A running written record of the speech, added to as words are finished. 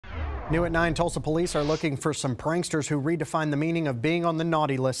New at 9, Tulsa police are looking for some pranksters who redefine the meaning of being on the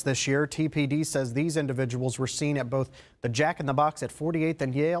naughty list this year. TPD says these individuals were seen at both the Jack in the Box at 48th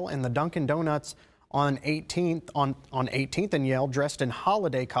and Yale and the Dunkin' Donuts on 18th and Yale, dressed in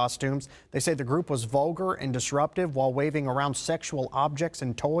holiday costumes. They say the group was vulgar and disruptive while waving around sexual objects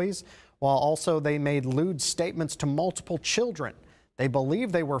and toys, while also they made lewd statements to multiple children. They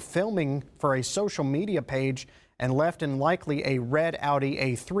believe they were filming for a social media page and left in likely a red Audi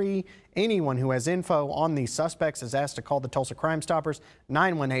A3. Anyone who has info on these suspects is asked to call the Tulsa Crime Stoppers,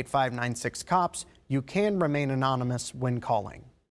 918-596-COPS. You can remain anonymous when calling.